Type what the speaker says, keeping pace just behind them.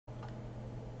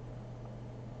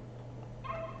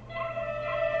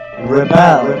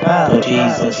Rebel for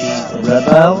Jesus.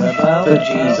 Rebel for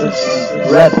Jesus.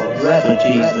 Rebel for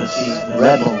Jesus.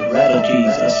 Rebel for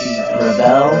Jesus.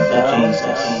 Rebel for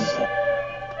Jesus.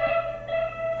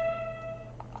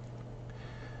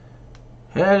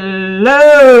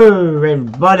 Hello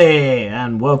everybody,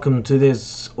 and welcome to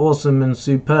this awesome and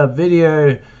superb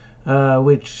video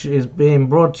which is being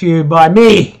brought to you by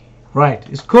me. Right,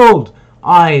 it's called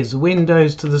Eyes,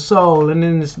 Windows to the Soul, and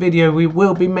in this video we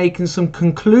will be making some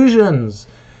conclusions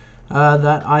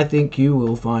that I think you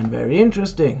will find very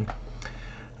interesting.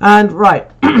 And right,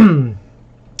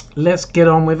 let's get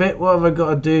on with it. What have I got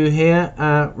to do here?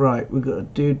 Right, we've got to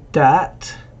do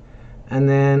that, and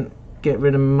then get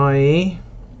rid of my E,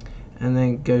 and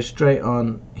then go straight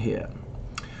on here.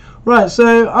 Right,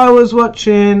 so I was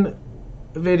watching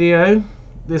a video,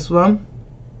 this one.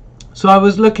 So I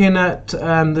was looking at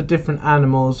the different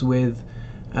animals with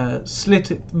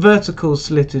vertical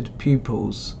slitted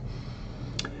pupils,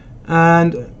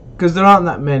 and because there aren't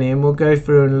that many, and we'll go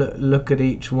through and look at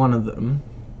each one of them.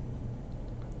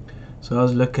 So I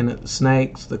was looking at the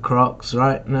snakes, the crocs,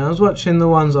 right? And I was watching the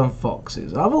ones on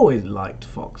foxes. I've always liked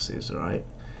foxes, right?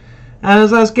 And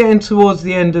as I was getting towards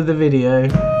the end of the video,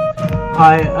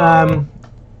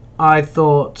 I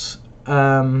thought,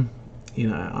 you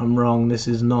know, I'm wrong. This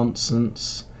is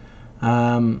nonsense.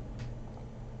 You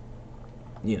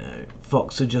know,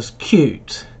 foxes are just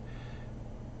cute.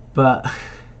 But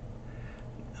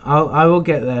I will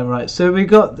get there, right? So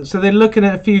they're looking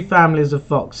at a few families of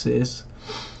foxes.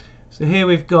 So here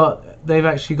they've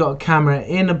actually got a camera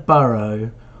in a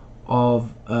burrow of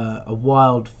a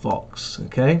wild fox,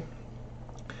 okay?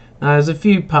 Now there's a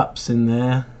few pups in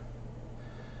there.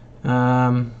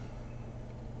 Now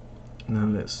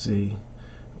let's see.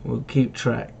 We'll keep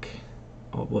track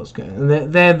of what's going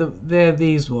on. They're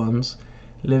these ones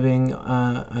living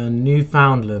in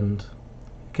Newfoundland,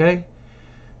 okay?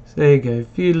 So there you go, a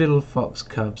few little fox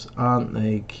cubs. Aren't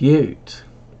they cute?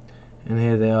 And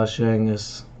here they are showing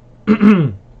us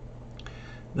that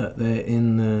they're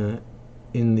in the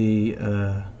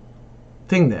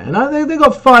thing there. And they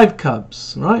got 5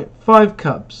 cubs, right? 5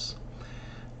 cubs.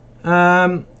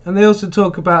 And they also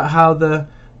talk about how the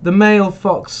male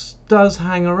fox does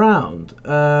hang around.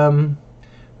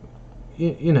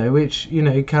 You know, which, you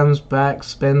know, he comes back,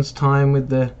 spends time with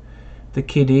the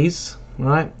kiddies,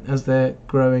 right, as they're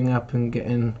growing up and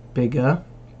getting bigger.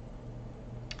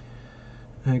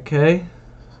 Okay.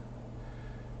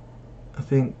 I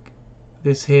think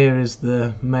this here is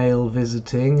the male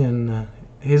visiting, and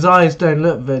his eyes don't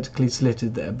look vertically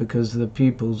slitted there because the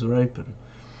pupils are open.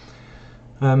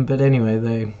 But anyway,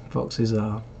 the foxes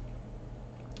are.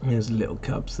 There's little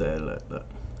cubs there, look.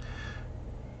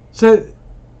 So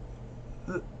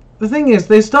the thing is,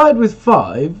 they started with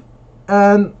 5,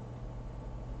 and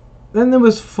then there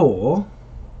was 4,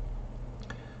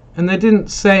 and they didn't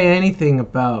say anything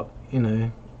about, you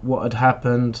know, what had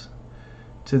happened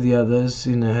to the others.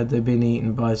 You know, had they been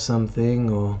eaten by something,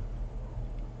 or...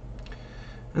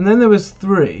 And then there was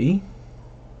 3.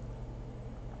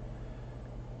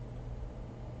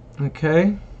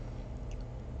 Okay.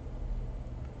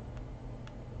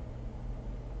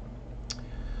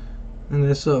 And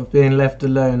they're sort of being left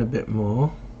alone a bit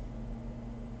more,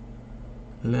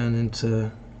 learning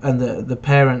to, and the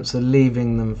parents are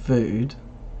leaving them food.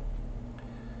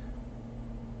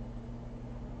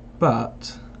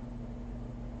 But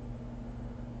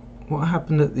what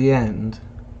happened at the end,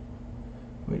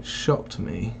 which shocked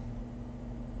me,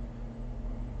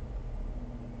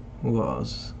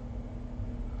 was,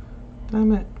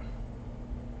 damn it,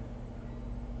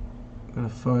 I'm gonna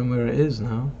find where it is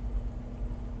now.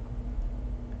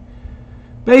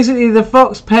 Basically, the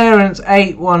fox parents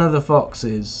ate one of the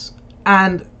foxes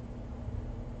and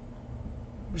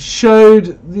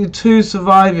showed the 2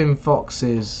 surviving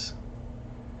foxes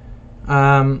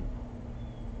that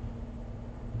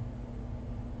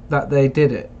they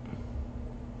did it.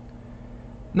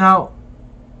 Now,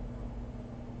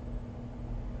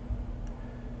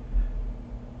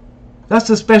 that's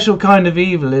a special kind of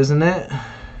evil, isn't it?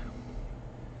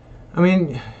 I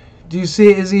mean, do you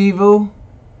see it as evil?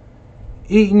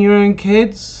 Eating your own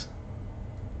kids?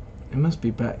 It must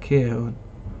be back here.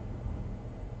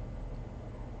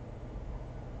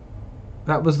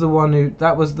 That was the one who...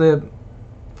 That was the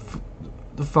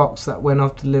fox that went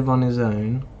off to live on his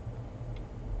own.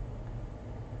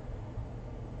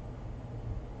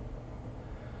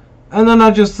 And then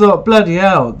I just thought, bloody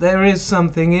hell, there is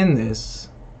something in this.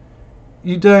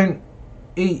 You don't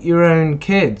eat your own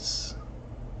kids.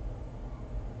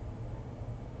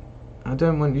 I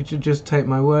don't want you to just take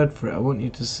my word for it. I want you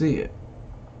to see it.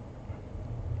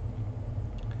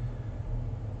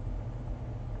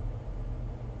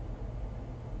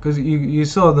 because you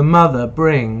saw the mother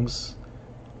brings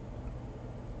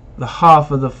the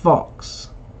half of the fox.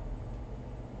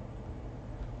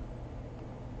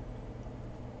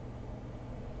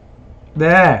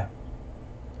 There.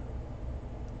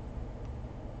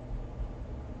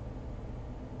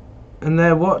 And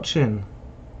they're watching.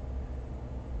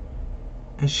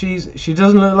 And she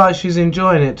doesn't look like she's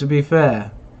enjoying it, to be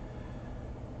fair.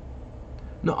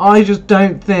 No, I just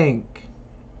don't think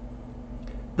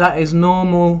that is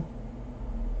normal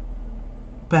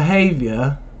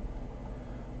behavior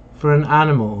for an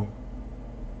animal.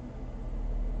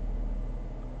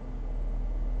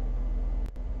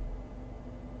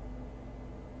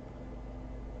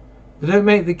 They don't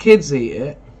make the kids eat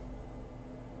it.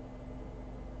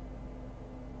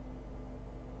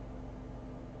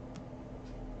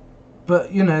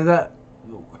 But you know that,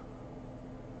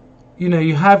 you know,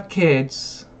 you have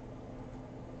kids,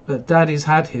 but Daddy's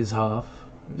had his half.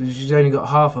 She's only got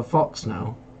half a fox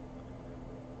now.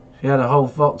 She had a whole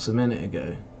fox a minute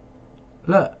ago.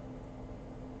 Look.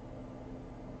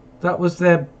 That was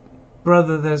their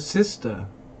brother, their sister.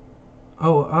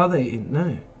 Oh, are they eating?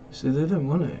 No. So they don't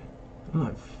want to. They're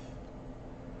like,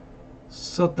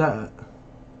 sod that.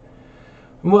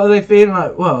 And what are they feeling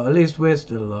like? Well, at least we're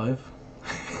still alive.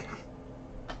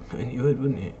 I mean, you would,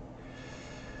 wouldn't you?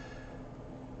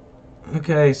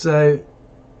 Okay, so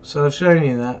I've shown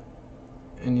you that,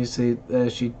 and you see there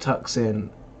she tucks in,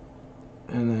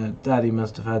 and Daddy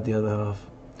must have had the other half.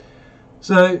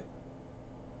 So,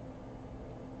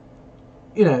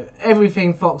 you know,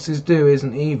 everything foxes do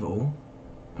isn't evil.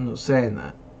 I'm not saying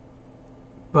that,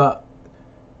 but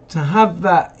to have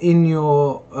that in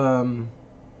your,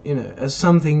 you know, as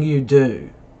something you do.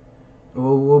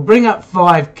 We'll bring up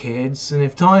 5 kids, and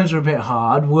if times are a bit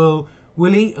hard, we'll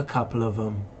eat a couple of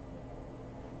them.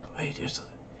 Do you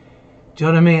know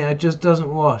what I mean? It just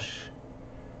doesn't wash.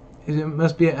 It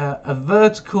must be a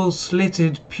vertical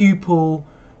slitted pupil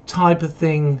type of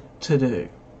thing to do.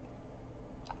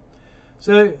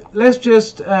 So let's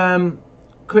just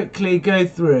quickly go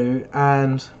through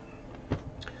and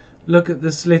look at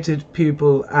the slitted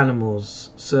pupil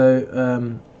animals.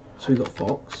 So we've got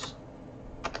fox.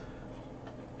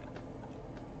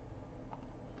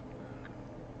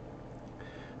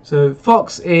 So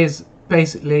fox is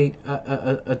basically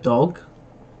a dog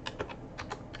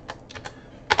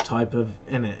type of,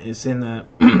 in it. It's in the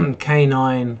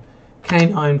canine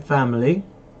family.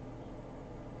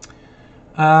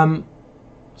 So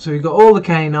we've got all the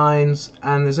canines,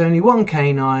 and there's only one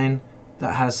canine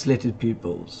that has slitted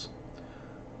pupils.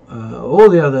 All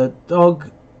the other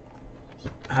dogs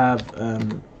have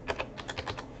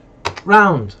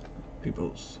round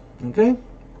pupils. Okay.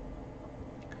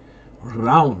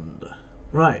 Round.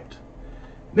 Right.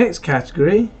 Next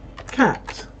category,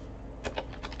 cat.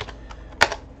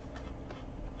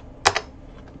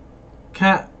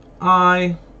 Cat,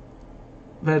 eye,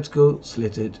 vertical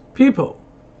slitted pupil.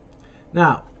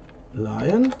 Now,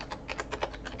 lion.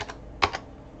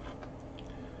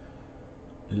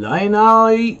 Lion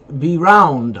eye be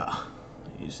round.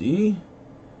 You see?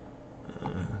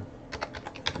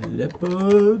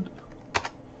 Leopard.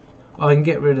 Oh, I can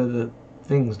get rid of the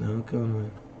things now, can't I?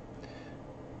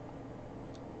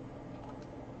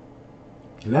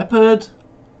 Leopard,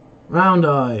 round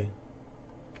eye.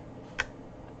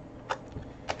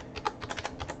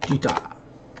 Cheetah.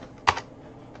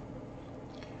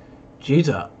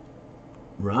 Cheetah,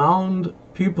 round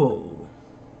pupil.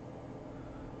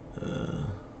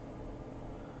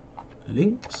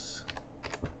 Lynx.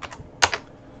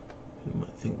 You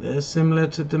might think they're similar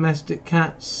to domestic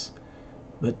cats,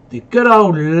 but the good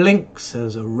old lynx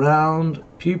has a round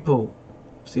pupil.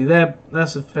 See there,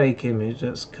 that's a fake image,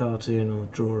 that's cartoon or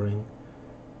drawing.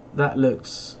 That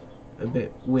looks a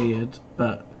bit weird,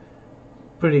 but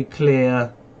pretty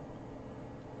clear.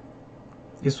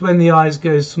 It's when the eyes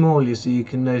go small, you see, you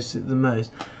can notice it the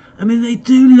most. I mean, they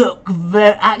do look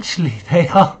very, actually, they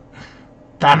are,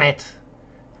 damn it,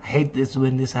 I hate this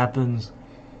when this happens.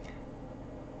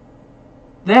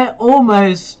 They're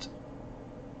almost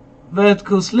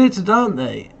vertical slitted, aren't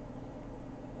they?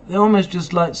 They're almost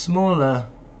just like smaller.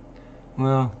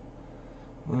 Well,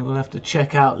 we'll have to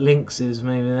check out lynxes.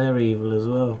 Maybe they're evil as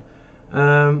well.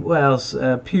 What else?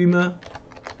 Puma.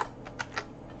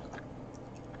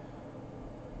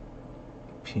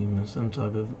 Puma, some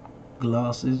type of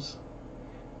glasses.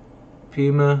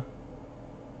 Puma,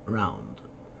 round.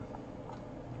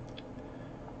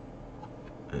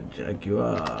 A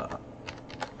jaguar.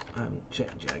 I haven't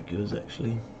checked jaguars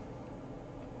actually.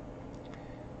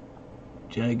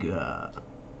 Jaguar.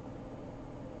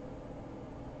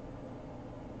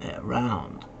 Yeah,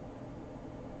 round.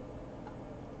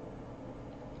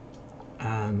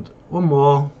 And one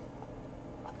more.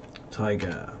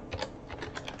 Tiger.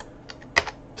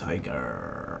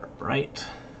 Tiger. Right.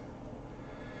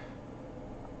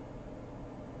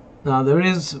 Now there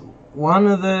is one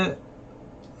of the,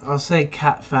 I'll say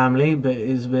cat family, but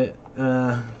it's a bit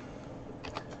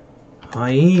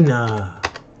hyena.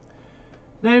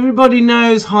 Now everybody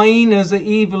knows hyenas are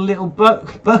evil little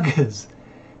buggers.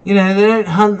 You know, they don't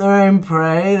hunt their own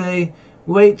prey. They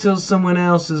wait till someone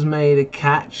else has made a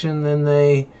catch, and then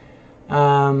they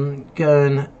go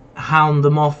and hound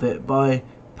them off it by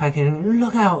packing.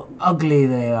 Look how ugly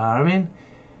they are. I mean,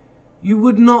 you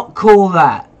would not call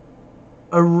that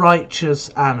a righteous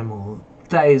animal.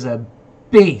 That is a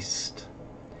beast.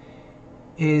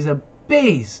 It is a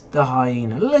beast, the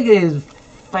hyena. Look at his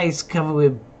face covered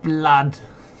with blood.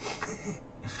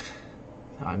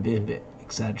 I'm being a bit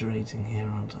exaggerating here,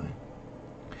 aren't I?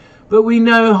 But we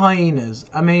know hyenas.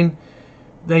 I mean,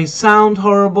 they sound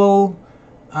horrible.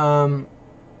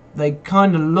 They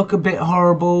kind of look a bit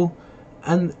horrible,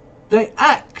 and they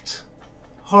act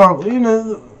horrible. You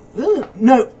know,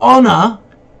 no honor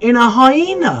in a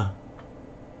hyena.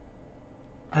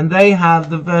 And they have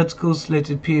the vertical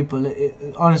slitted pupil.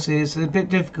 Honestly, it's a bit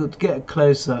difficult to get a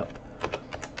close-up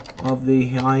of the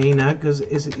hyena because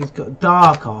he's got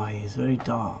dark eyes, very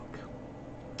dark.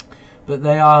 But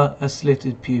they are a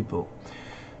slitted pupil.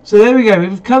 So there we go.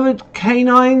 We've covered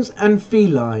canines and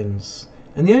felines.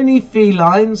 And the only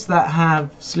felines that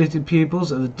have slitted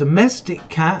pupils are the domestic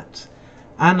cat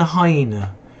and the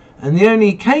hyena. And the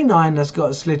only canine that's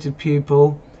got a slitted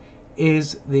pupil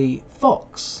is the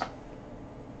fox.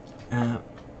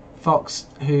 Fox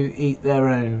who eat their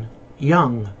own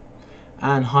young.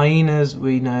 And hyenas,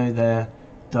 we know they're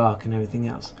dark and everything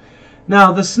else.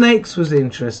 Now the snakes was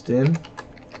interesting.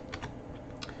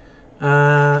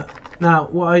 Now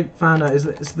what I found out is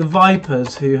that it's the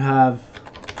vipers who have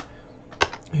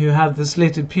the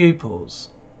slitted pupils.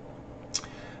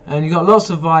 And you've got lots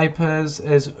of vipers.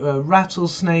 There's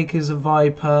rattlesnake is a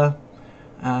viper.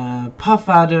 Puff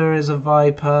adder is a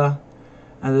viper.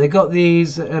 And they got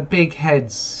these big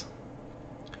heads,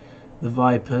 the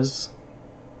vipers,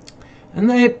 and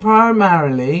they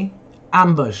primarily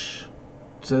ambush.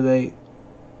 So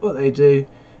what they do,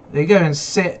 they go and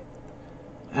sit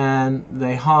and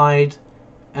they hide,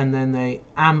 and then they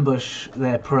ambush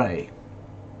their prey.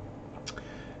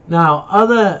 Now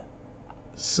other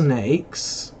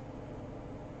snakes,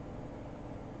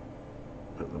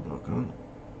 put the block on.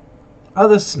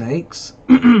 Other snakes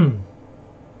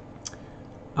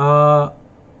are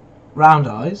round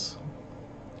eyes,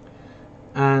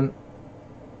 and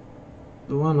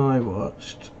the one I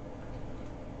watched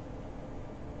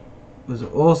was an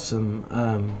awesome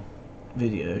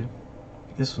video.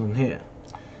 This one here,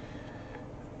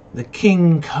 the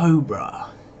king cobra.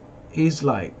 He's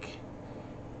like,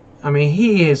 I mean,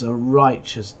 he is a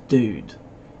righteous dude.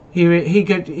 He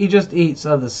just eats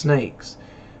other snakes,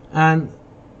 and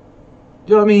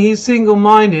you know what I mean? He's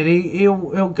single-minded.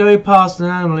 He'll go past an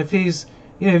animal if he's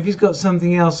got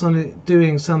something else on it,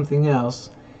 doing something else.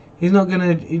 He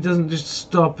doesn't just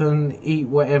stop and eat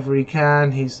whatever he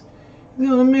can. He's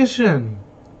on a mission.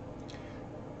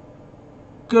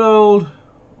 Good old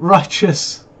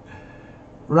righteous,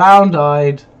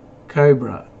 round-eyed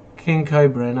cobra, king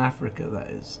cobra in Africa, that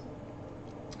is.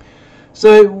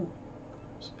 So,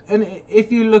 and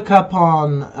if you look up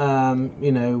on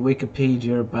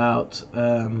Wikipedia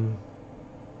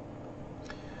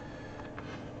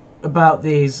about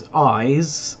these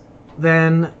eyes,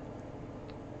 then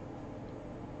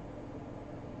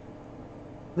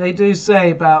they do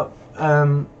say about what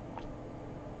am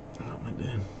I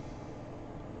doing?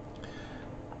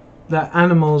 That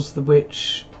animals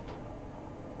which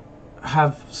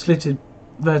have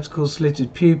vertical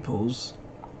slitted pupils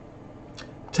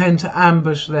tend to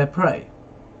ambush their prey.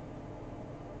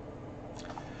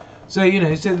 So,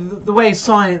 so the way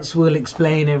science will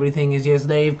explain everything is, yes,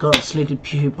 they've got slitted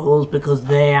pupils because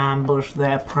they ambush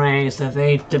their prey, so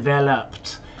they've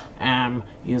developed,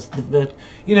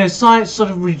 science sort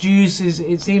of reduces,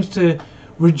 it seems to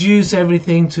reduce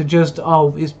everything to just,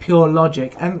 it's pure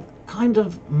logic, and kind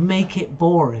of make it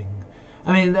boring.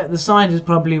 I mean, the scientists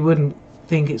probably wouldn't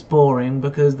think it's boring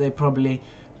because they probably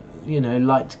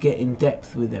like to get in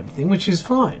depth with everything, which is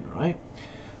fine, right?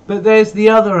 But there's the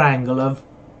other angle of,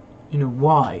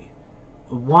 why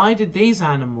did these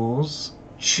animals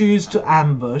choose to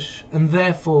ambush and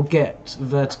therefore get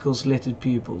vertical slitted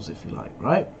pupils, if you like,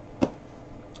 right?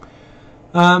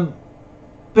 But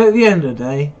at the end of the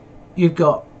day, you've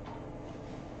got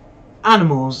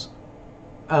animals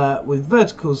with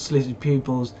vertical slitted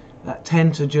pupils that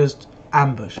tend to just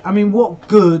ambush. I mean, what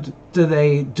good do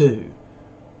they do?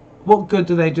 what good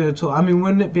do they do at all? I mean,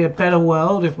 wouldn't it be a better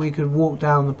world if we could walk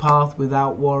down the path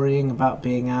without worrying about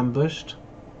being ambushed?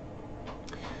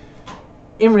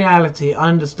 In reality, I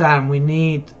understand we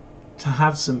need to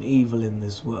have some evil in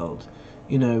this world.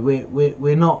 You know,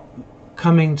 we're not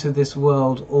coming to this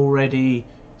world already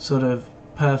sort of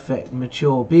perfect,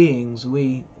 mature beings.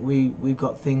 We've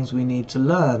got things we need to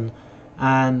learn,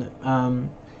 and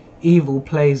evil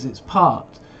plays its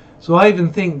part. So I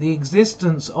even think the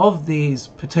existence of these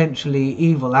potentially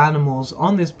evil animals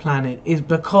on this planet is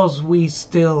because we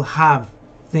still have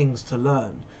things to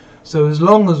learn. So as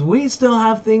long as we still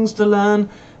have things to learn,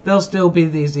 there'll still be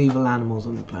these evil animals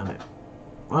on the planet.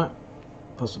 Right?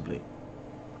 Possibly.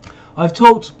 I've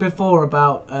talked before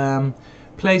about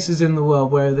places in the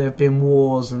world where there have been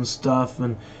wars and stuff,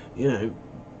 and, you know,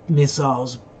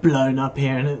 missiles blown up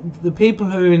here, and the people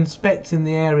who are inspecting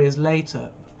the areas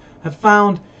later have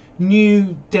found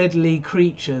new deadly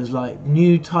creatures, like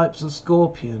new types of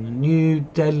scorpion, a new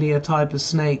deadlier type of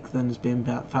snake than has been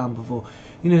found before.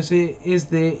 You know, so is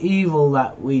the evil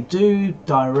that we do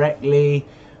directly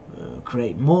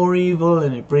create more evil,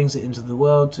 and it brings it into the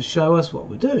world to show us what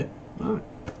we're doing? Right,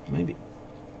 maybe.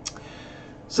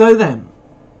 So then,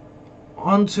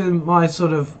 on to my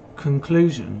sort of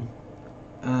conclusion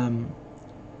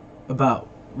about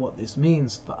what this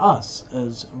means for us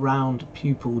as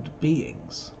round-pupiled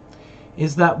beings,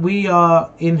 is that we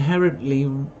are inherently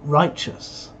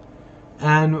righteous,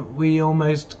 and we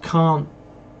almost can't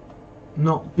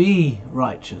not be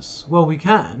righteous. Well, we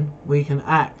can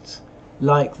act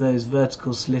like those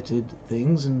vertical slitted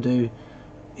things and do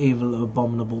evil,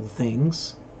 abominable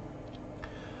things,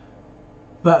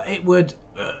 but it would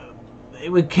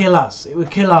kill us. It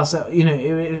would kill us. You know,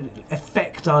 it would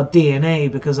affect our DNA,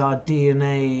 because our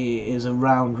DNA is a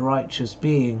round righteous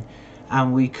being,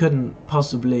 and we couldn't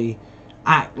possibly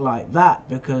act like that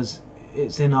because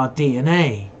it's in our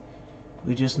DNA.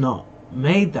 We're just not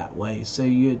made that way. So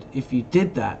if you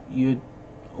did that, you'd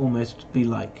almost be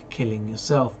like killing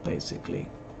yourself, basically.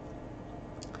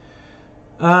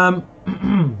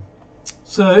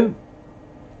 So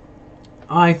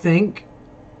I think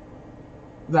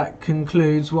that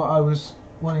concludes what I was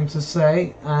wanting to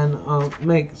say, and I'll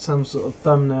make some sort of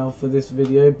thumbnail for this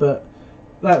video, but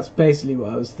that's basically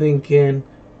what I was thinking.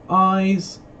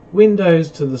 Eyes, windows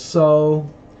to the soul.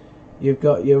 You've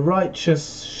got your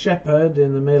righteous shepherd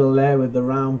in the middle there with the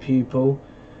round pupil.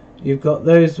 You've got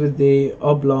those with the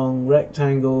oblong,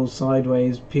 rectangle,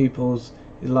 sideways pupils,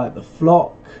 is like the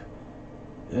flock,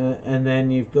 and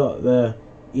then you've got the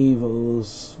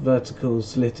evil's vertical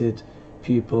slitted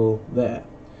pupil there.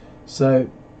 So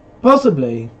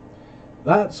possibly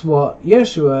that's what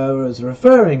Yeshua was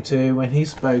referring to when he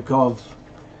spoke of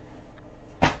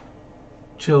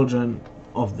children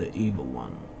of the evil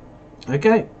one.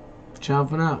 Okay, ciao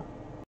for now.